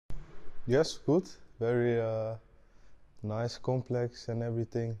Yes, good. Very nice, complex, and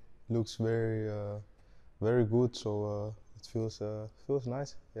everything looks very good. So it feels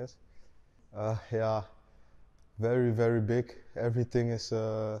nice. Yes. Yeah, very big. Everything is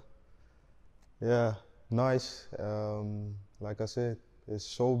yeah nice. Like I said, it's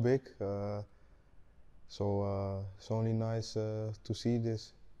so big. So it's only nice to see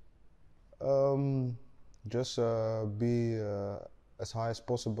this. Um, just be as high as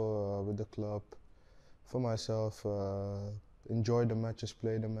possible with the club for myself. Enjoy the matches,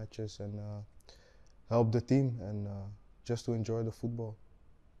 play the matches, and help the team, and just to enjoy the football.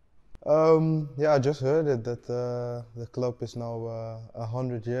 Yeah, I just heard it that the club is now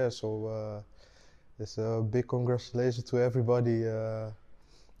 100 years, so it's a big congratulations to everybody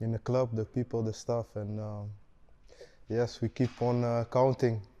in the club, the people, the staff, and yes, we keep on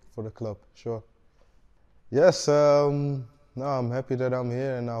counting for the club, sure. Yes, no, I'm happy that I'm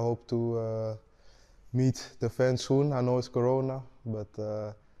here, and I hope to meet the fans soon. I know it's Corona, but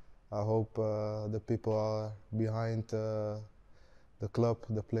I hope the people are behind the club,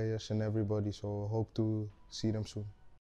 the players, and everybody. So hope to see them soon.